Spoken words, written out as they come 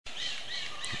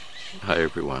Hi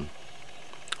everyone.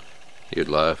 You'd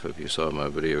laugh if you saw my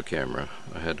video camera.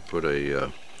 I had to put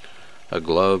a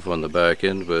glove on the back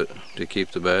end of it to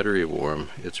keep the battery warm.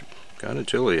 It's kind of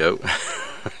chilly out.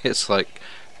 It's like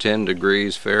 10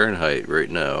 degrees Fahrenheit right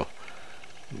now.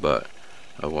 But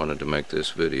I wanted to make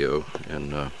this video,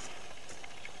 and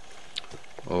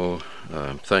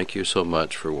thank you so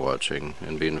much for watching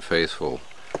and being faithful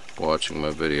watching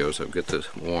my videos. I've got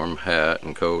this warm hat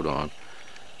and coat on.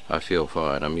 I feel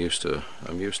fine. I'm used to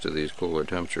these cooler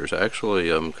temperatures. Actually,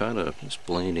 I'm kind of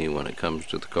spleeny when it comes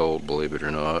to the cold, believe it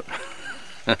or not.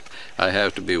 I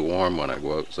have to be warm when I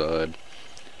go outside.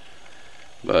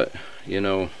 But, you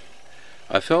know,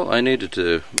 I felt I needed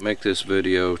to make this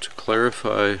video to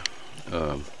clarify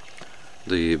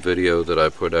the video that I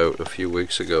put out a few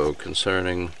weeks ago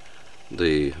concerning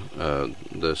the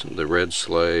red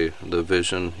sleigh, the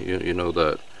vision. You know,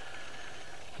 that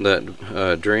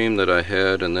dream that I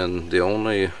had, and then the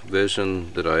only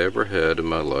vision that I ever had in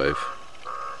my life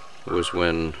was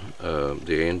when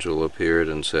the angel appeared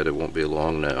and said it won't be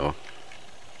long now.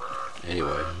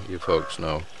 Anyway, you folks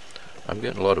know I'm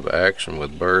getting a lot of action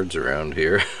with birds around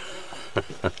here.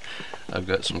 I've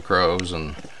got some crows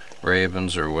and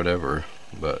ravens or whatever,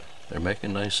 but they're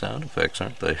making nice sound effects,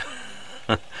 aren't they?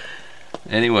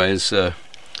 Anyways,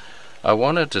 I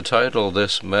wanted to title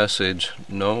this message,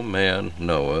 "No man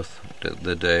knoweth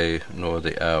the day nor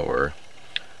the hour."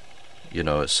 You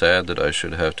know, it's sad that I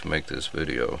should have to make this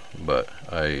video, but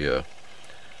I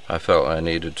felt I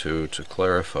needed to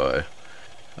clarify.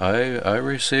 I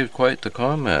received quite the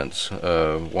comments.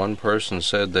 One person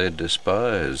said they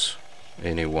despise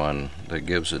anyone that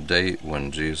gives a date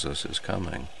when Jesus is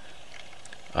coming.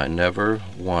 I never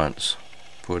once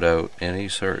put out any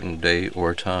certain date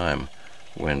or time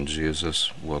when Jesus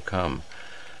will come.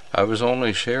 I was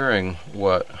only sharing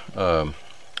what a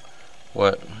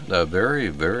very,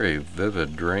 very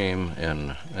vivid dream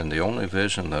and the only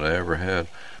vision that I ever had.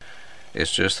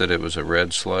 It's just that it was a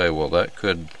red sleigh. Well, that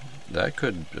could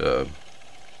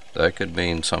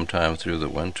mean sometime through the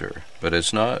winter, but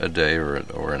it's not a day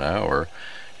or an hour,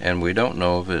 and we don't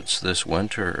know if it's this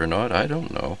winter or not. I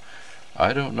don't know.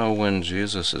 I don't know when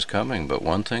Jesus is coming, but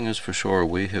one thing is for sure,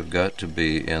 we have got to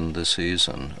be in the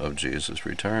season of Jesus'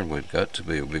 return. We've got to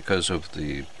be, because of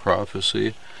the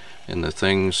prophecy and the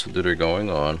things that are going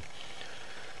on.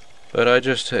 But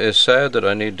it's sad that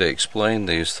I need to explain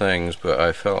these things, but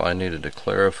I felt I needed to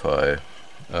clarify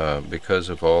because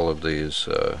of all of these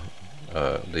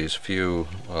few,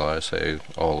 well, I say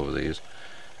all of these,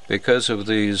 because of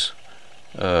these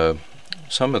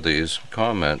some of these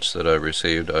comments that I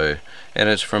received, and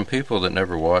it's from people that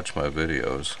never watch my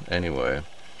videos anyway.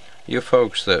 You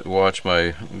folks that watch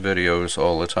my videos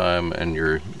all the time, and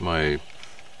you're my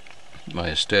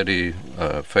steady,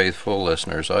 faithful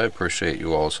listeners, I appreciate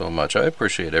you all so much. I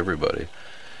appreciate everybody,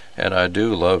 and I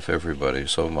do love everybody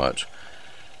so much,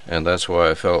 and that's why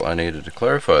I felt I needed to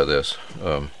clarify this.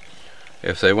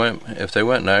 If they went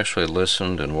and actually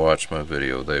listened and watched my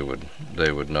video, they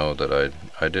would know that I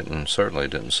certainly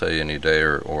didn't say any day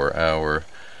or hour,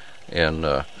 and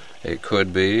it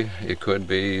could be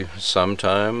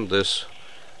sometime this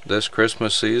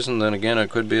Christmas season. Then again,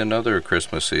 it could be another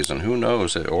Christmas season. Who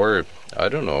knows? Or I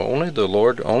don't know.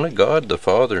 Only God the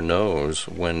Father knows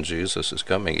when Jesus is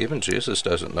coming. Even Jesus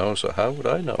doesn't know, so how would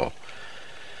I know?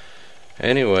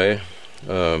 Anyway.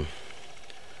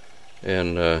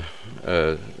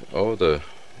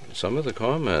 Some of the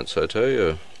comments, I tell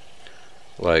you,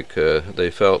 like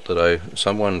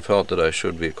someone felt that I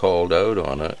should be called out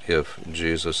on it if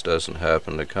Jesus doesn't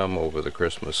happen to come over the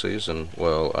Christmas season.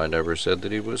 Well, I never said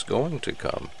that he was going to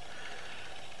come.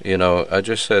 You know, I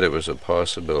just said it was a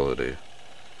possibility.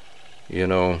 You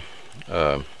know,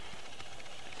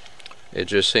 it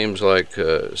just seems like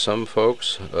some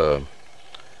folks,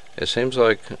 it seems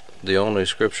like the only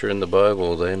scripture in the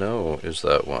Bible they know is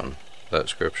that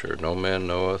scripture. No man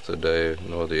knoweth the day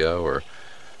nor the hour.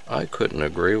 I couldn't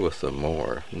agree with them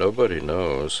more. Nobody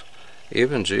knows.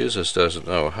 Even Jesus doesn't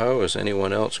know. How is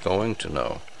anyone else going to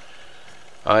know?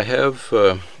 I have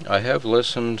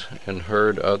listened and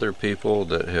heard other people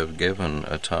that have given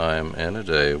a time and a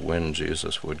day when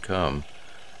Jesus would come.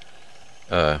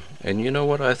 And you know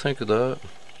what I think of that?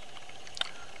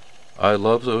 I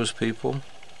love those people.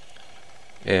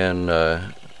 And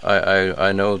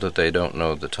I know that they don't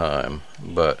know the time,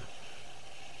 but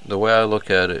the way I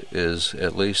look at it is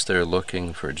at least they're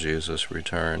looking for Jesus'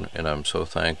 return, and I'm so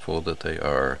thankful that they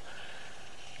are.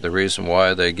 The reason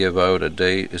why they give out a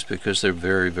date is because they're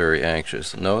very, very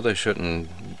anxious. No, they shouldn't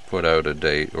put out a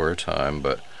date or a time,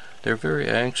 but they're very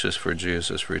anxious for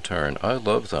Jesus' return. I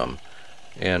love them.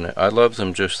 And I love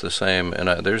them just the same, and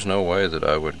there's no way that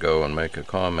I would go and make a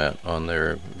comment on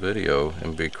their video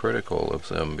and be critical of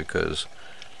them, because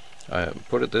I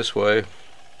put it this way,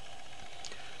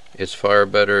 it's far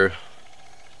better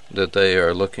that they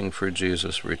are looking for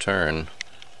Jesus' return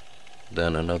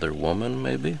than another woman,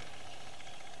 maybe?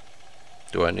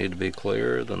 Do I need to be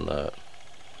clearer than that?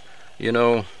 You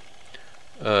know,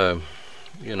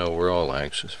 we're all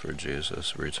anxious for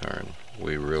Jesus' return.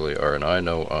 We really are, and I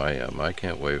know I am. I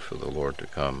can't wait for the Lord to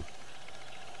come.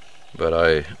 But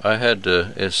I had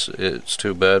to, it's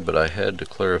too bad, but I had to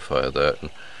clarify that.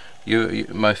 And you,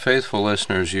 my faithful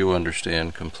listeners, you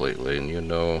understand completely, and you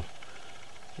know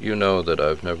that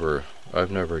I've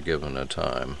never given a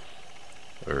time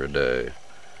or a day.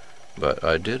 But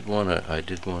I did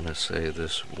wanna say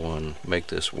make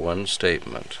this one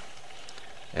statement,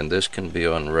 and this can be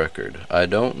on record. I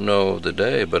don't know the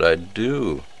day, but I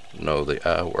do know the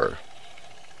hour.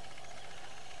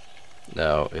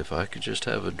 Now, if I could just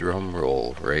have a drum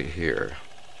roll right here,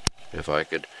 if I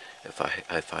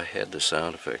had the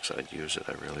sound effects, I'd use it.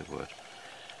 I really would.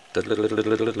 I'll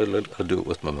do it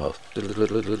with my mouth.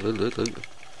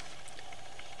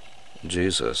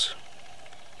 Jesus,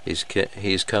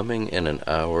 he's coming in an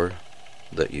hour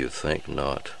that you think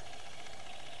not.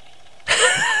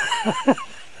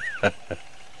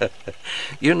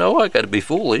 You know I gotta be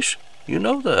foolish. You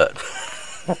know that.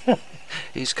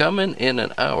 He's coming in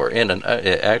an hour.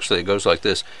 Actually, it goes like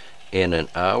this: in an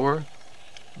hour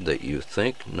that you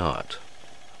think not,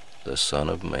 the Son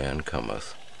of Man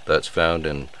cometh. That's found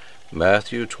in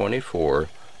Matthew 24,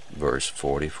 verse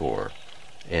 44.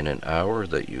 In an hour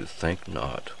that you think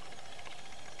not.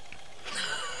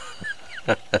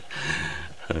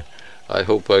 I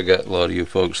hope I got a lot of you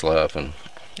folks laughing.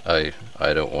 I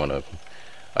don't want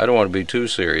to be too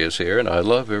serious here, and I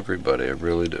love everybody, I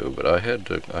really do. But I had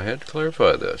to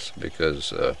clarify this,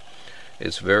 because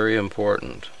it's very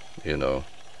important,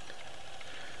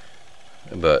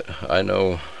 But I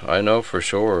know for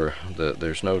sure that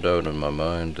there's no doubt in my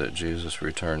mind that Jesus'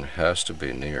 return has to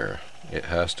be near. It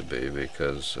has to be,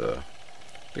 because of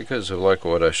like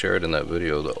what I shared in that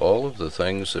video, that all of the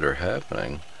things that are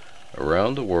happening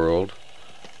around the world,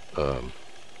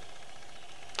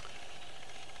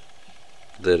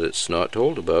 that it's not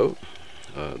told about.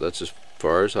 That's as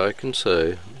far as I can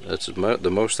say. That's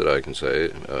the most that I can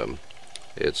say.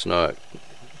 It's not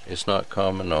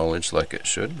common knowledge like it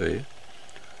should be.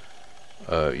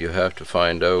 You have to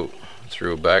find out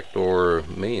through backdoor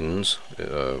means,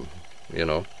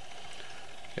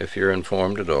 if you're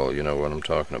informed at all, you know what I'm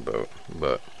talking about.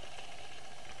 But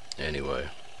anyway,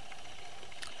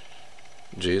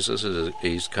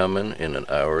 he's coming in an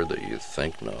hour that you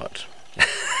think not.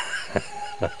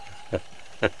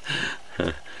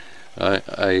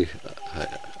 I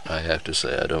have to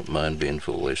say, I don't mind being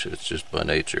foolish. It's just by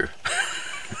nature.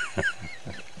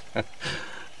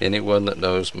 Anyone that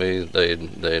knows me,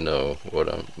 they know what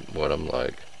I'm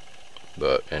like.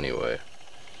 But anyway,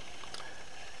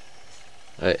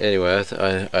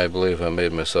 I believe I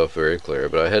made myself very clear.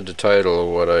 But I had to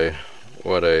title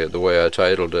the way I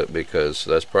titled it, because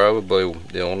that's probably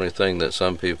the only thing that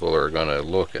some people are going to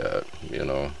look at,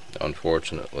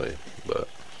 unfortunately. But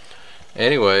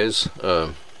anyways,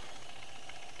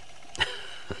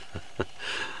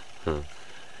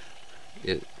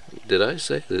 did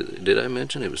I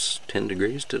mention it was 10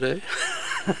 degrees today?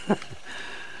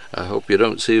 I hope you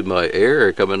don't see my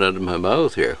air coming out of my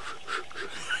mouth here.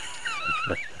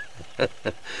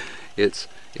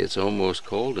 It's almost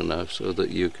cold enough so that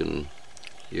you can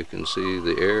see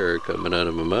the air coming out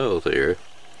of my mouth here.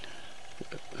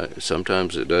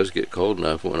 Sometimes it does get cold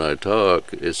enough when I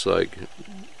talk. It's like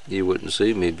you wouldn't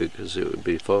see me because it would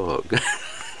be fog.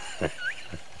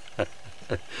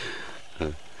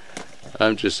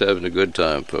 I'm just having a good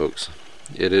time, folks.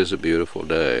 It is a beautiful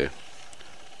day,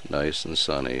 nice and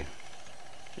sunny,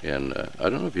 and I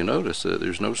don't know if you noticed that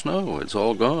there's no snow. It's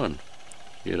all gone.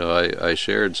 I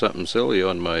shared something silly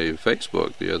on my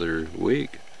Facebook the other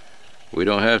week. We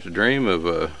don't have to dreaming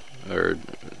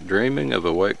of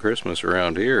a white Christmas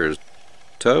around here is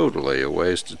totally a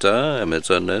waste of time. It's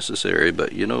unnecessary.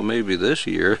 But maybe this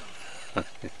year,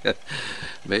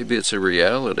 maybe it's a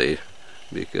reality,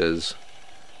 because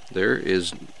there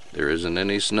isn't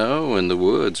any snow in the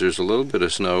woods. There's a little bit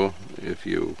of snow if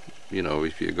you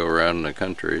go around in the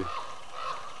country.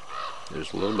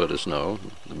 There's a little bit of snow.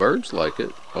 The birds like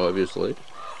it, obviously.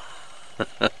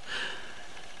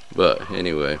 But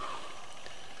anyway,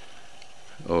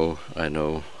 I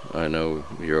know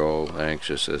you're all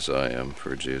anxious as I am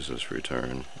for Jesus'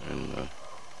 return, and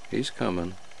he's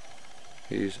coming.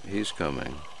 He's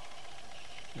coming,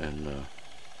 and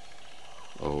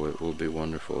Oh, it will be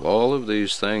wonderful. All of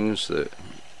these things that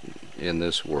in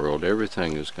this world,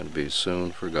 everything is going to be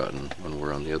soon forgotten when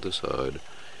we're on the other side.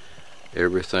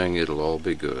 Everything, it'll all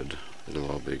be good. It'll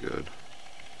all be good.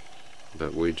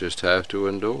 But we just have to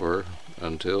endure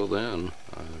until then.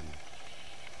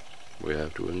 We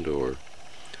have to endure.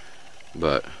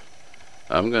 But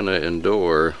I'm going to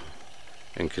endure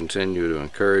and continue to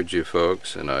encourage you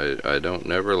folks, and I don't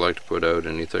never like to put out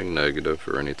anything negative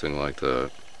or anything like that.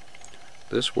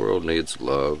 This world needs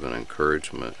love and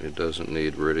encouragement. It doesn't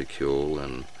need ridicule,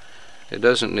 and it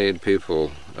doesn't need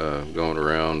people going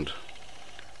around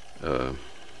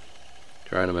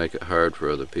trying to make it hard for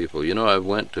other people. You know, I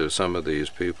went to some of these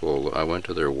people, I went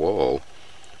to their wall.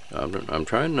 I'm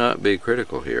trying not to be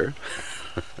critical here,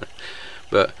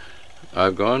 but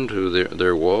I've gone to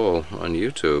their wall on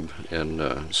YouTube,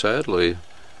 and sadly,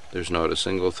 there's not a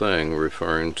single thing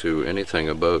referring to anything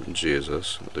about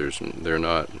Jesus. They're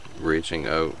not reaching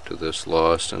out to this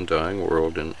lost and dying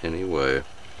world in any way.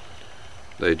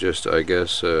 They just, I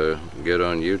guess, get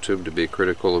on YouTube to be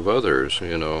critical of others,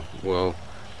 you know. Well,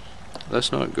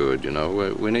 that's not good, you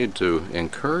know. We need to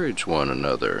encourage one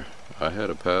another. I had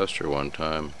a pastor one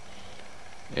time,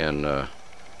 and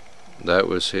that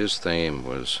was his theme,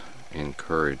 was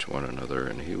encourage one another,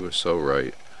 and he was so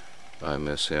right. I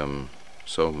miss him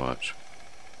so much.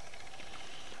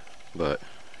 But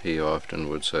he often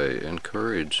would say,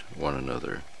 encourage one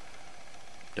another.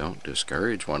 Don't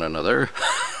discourage one another.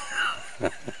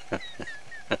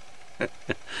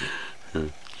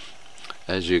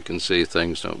 As you can see,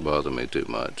 things don't bother me too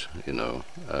much, you know.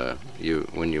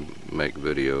 When you make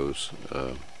videos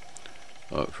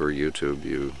for YouTube,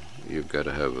 you've got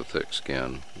to have a thick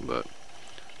skin, but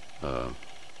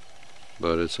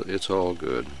it's all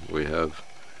good. We have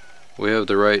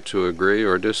the right to agree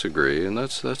or disagree, and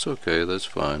that's okay. That's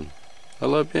fine. I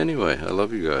love you anyway. I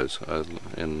love you guys.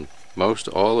 And most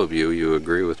all of you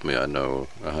agree with me. I know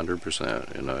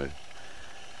 100%, and I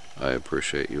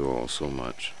appreciate you all so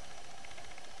much.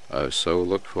 I so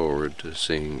look forward to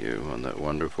seeing you on that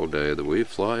wonderful day that we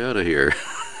fly out of here.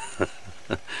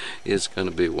 It's going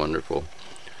to be wonderful.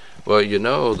 Well, you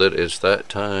know that it's that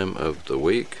time of the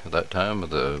week, that time of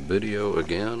the video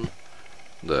again,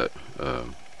 that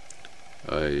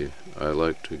I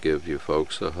like to give you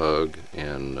folks a hug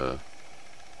and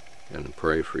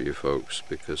pray for you folks,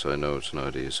 because I know it's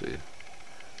not easy.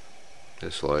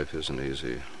 This life isn't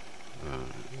easy.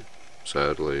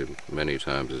 Sadly, many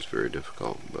times it's very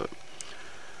difficult, but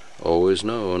always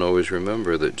know and always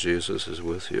remember that Jesus is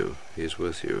with you. He's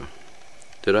with you.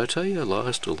 Did I tell you I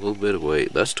lost a little bit of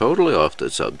weight? That's totally off the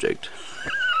subject.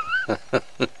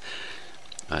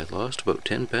 I lost about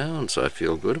 10 pounds. I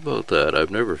feel good about that. I've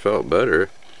never felt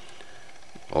better.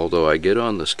 Although I get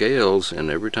on the scales, and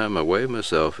every time I weigh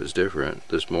myself is different.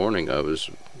 This morning I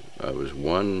was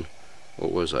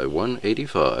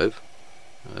 185.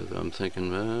 I'm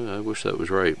thinking, I wish that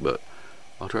was right, but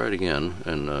I'll try it again.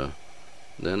 And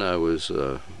then I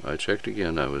checked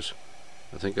again. I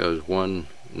think I was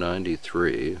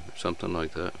 193, something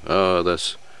like that. Oh,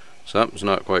 something's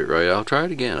not quite right. I'll try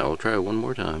it again. I'll try it one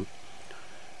more time.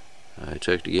 I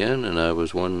checked again, and I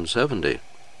was 170.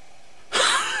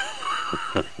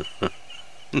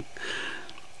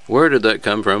 Where did that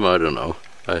come from? I don't know.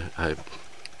 I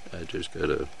just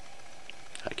gotta.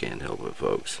 I can't help it,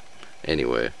 folks.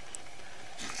 Anyway,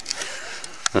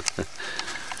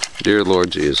 dear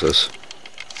Lord Jesus,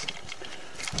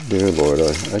 dear Lord,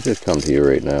 I just come to you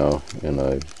right now, and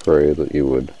I pray that you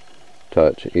would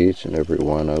touch each and every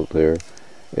one out there,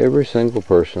 every single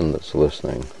person that's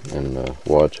listening and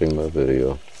watching my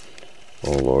video.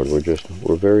 Oh Lord,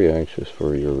 we're very anxious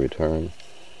for your return.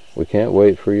 We can't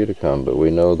wait for you to come, but we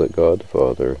know that God the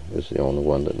Father is the only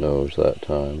one that knows that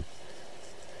time.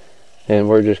 And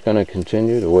we're just going to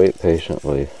continue to wait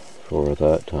patiently for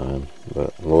that time.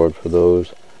 But Lord, for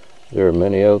those, there are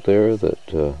many out there that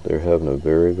they're having a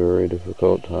very, very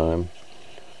difficult time,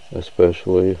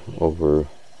 especially over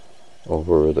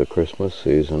the Christmas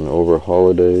season, over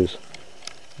holidays.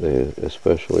 They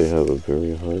especially have a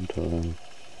very hard time,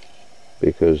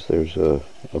 because there's a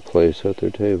place at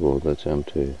their table that's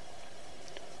empty.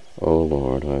 Oh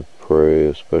Lord, I pray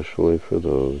especially for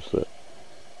those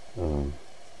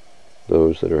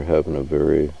that are having a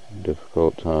very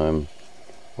difficult time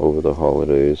over the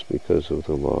holidays because of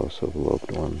the loss of a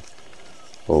loved one.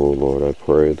 Oh Lord, I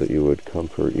pray that you would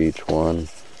comfort each one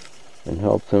and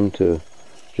help them to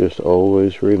just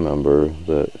always remember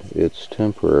that it's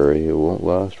temporary, it won't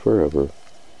last forever.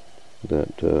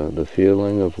 That the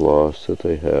feeling of loss that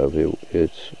they have,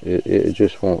 it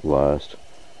just won't last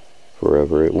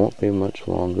forever. It won't be much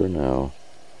longer now.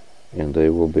 and they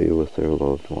will be with their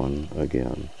loved one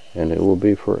again. And it will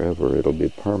be forever. It'll be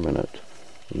permanent,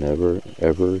 never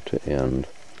ever to end.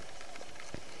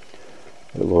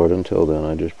 But Lord, until then,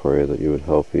 I just pray that you would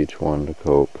help each one to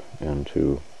cope and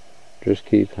to just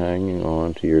keep hanging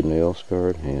on to your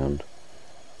nail-scarred hand.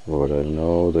 Lord, I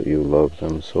know that you love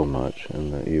them so much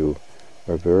and that you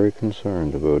are very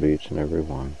concerned about each and every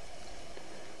one.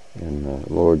 And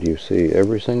Lord, you see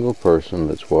every single person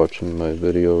that's watching my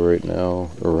video right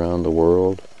now around the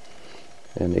world.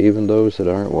 And even those that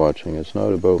aren't watching, it's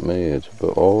not about me, it's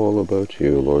all about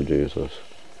you, Lord Jesus.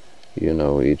 You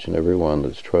know each and every one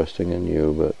that's trusting in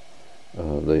you,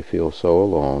 but they feel so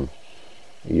alone.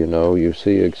 You know, you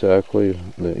see exactly,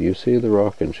 you see the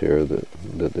rocking chair that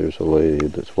there's a lady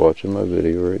that's watching my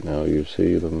video right now. You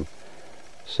see them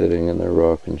sitting in their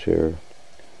rocking chair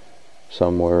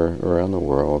somewhere around the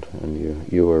world,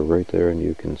 and you are right there and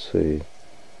you can see.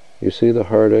 You see the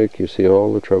heartache, you see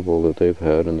all the trouble that they've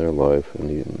had in their life, and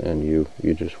you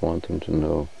just want them to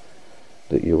know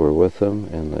that you are with them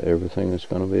and that everything is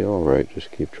going to be all right.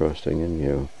 Just keep trusting in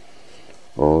you.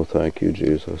 Oh, thank you,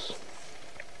 Jesus.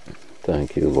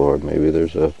 Thank you, Lord. Maybe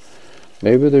there's a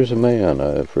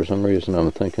man. For some reason,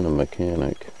 I'm thinking a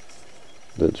mechanic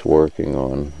that's working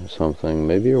on something.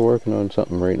 Maybe you're working on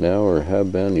something right now, or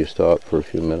have been. You stopped for a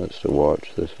few minutes to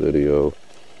watch this video,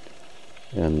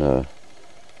 and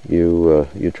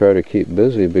you try to keep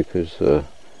busy because the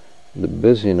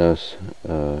busyness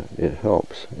it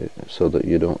helps, so that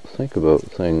you don't think about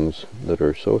things that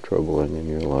are so troubling in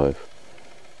your life.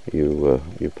 You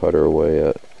putter away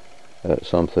at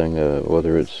something,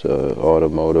 whether it's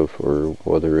automotive or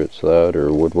whether it's that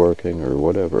or woodworking or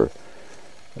whatever.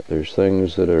 There's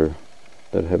things that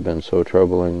have been so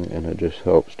troubling, and it just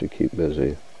helps to keep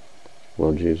busy.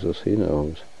 Well, Jesus, he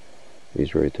knows.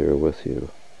 He's right there with you.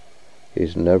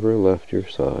 He's never left your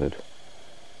side.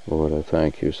 Lord, I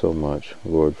thank you so much,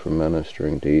 Lord, for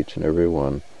ministering to each and every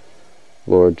one.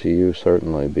 Lord, to you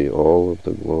certainly be all of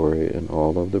the glory and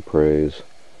all of the praise.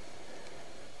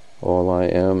 All I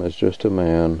am is just a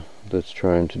man that's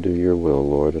trying to do your will,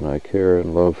 Lord, and I care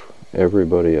and love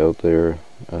everybody out there,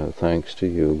 thanks to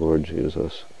you, Lord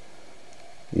Jesus.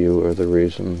 You are the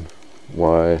reason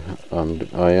why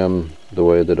I am the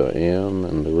way that I am,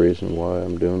 and the reason why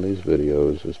I'm doing these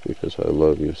videos is because I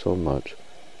love you so much.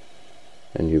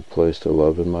 And you've placed a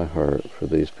love in my heart for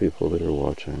these people that are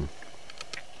watching.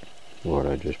 Lord,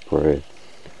 I just pray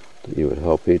that you would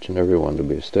help each and every one to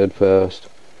be steadfast,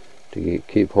 to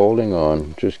keep holding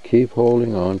on, just keep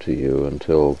holding on to you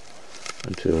until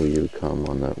you come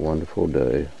on that wonderful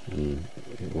day, and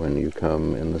when you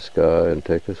come in the sky and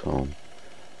take us home.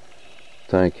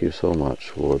 Thank you so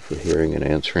much, Lord, for hearing and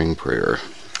answering prayer.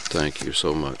 Thank you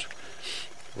so much.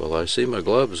 Well, I see my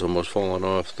gloves almost falling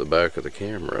off the back of the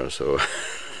camera, so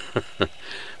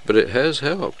but it has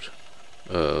helped.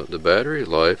 The battery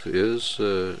life is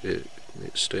it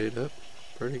stayed up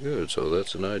pretty good, so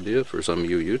that's an idea for some of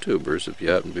you YouTubers. If you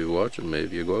happen to be watching me,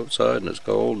 if you go outside and it's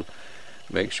cold,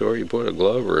 make sure you put a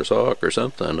glove or a sock or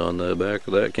something on the back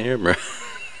of that camera.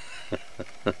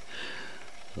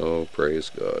 Oh, praise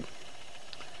God.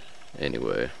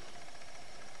 Anyway,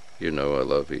 you know I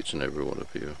love each and every one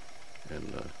of you,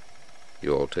 and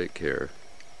you all take care,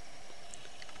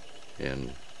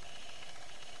 and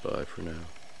bye for now.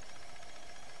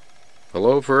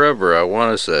 Hello forever, I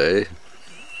want to say.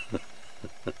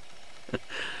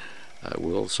 I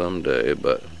will someday,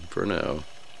 but for now,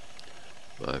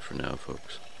 bye for now,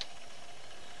 folks.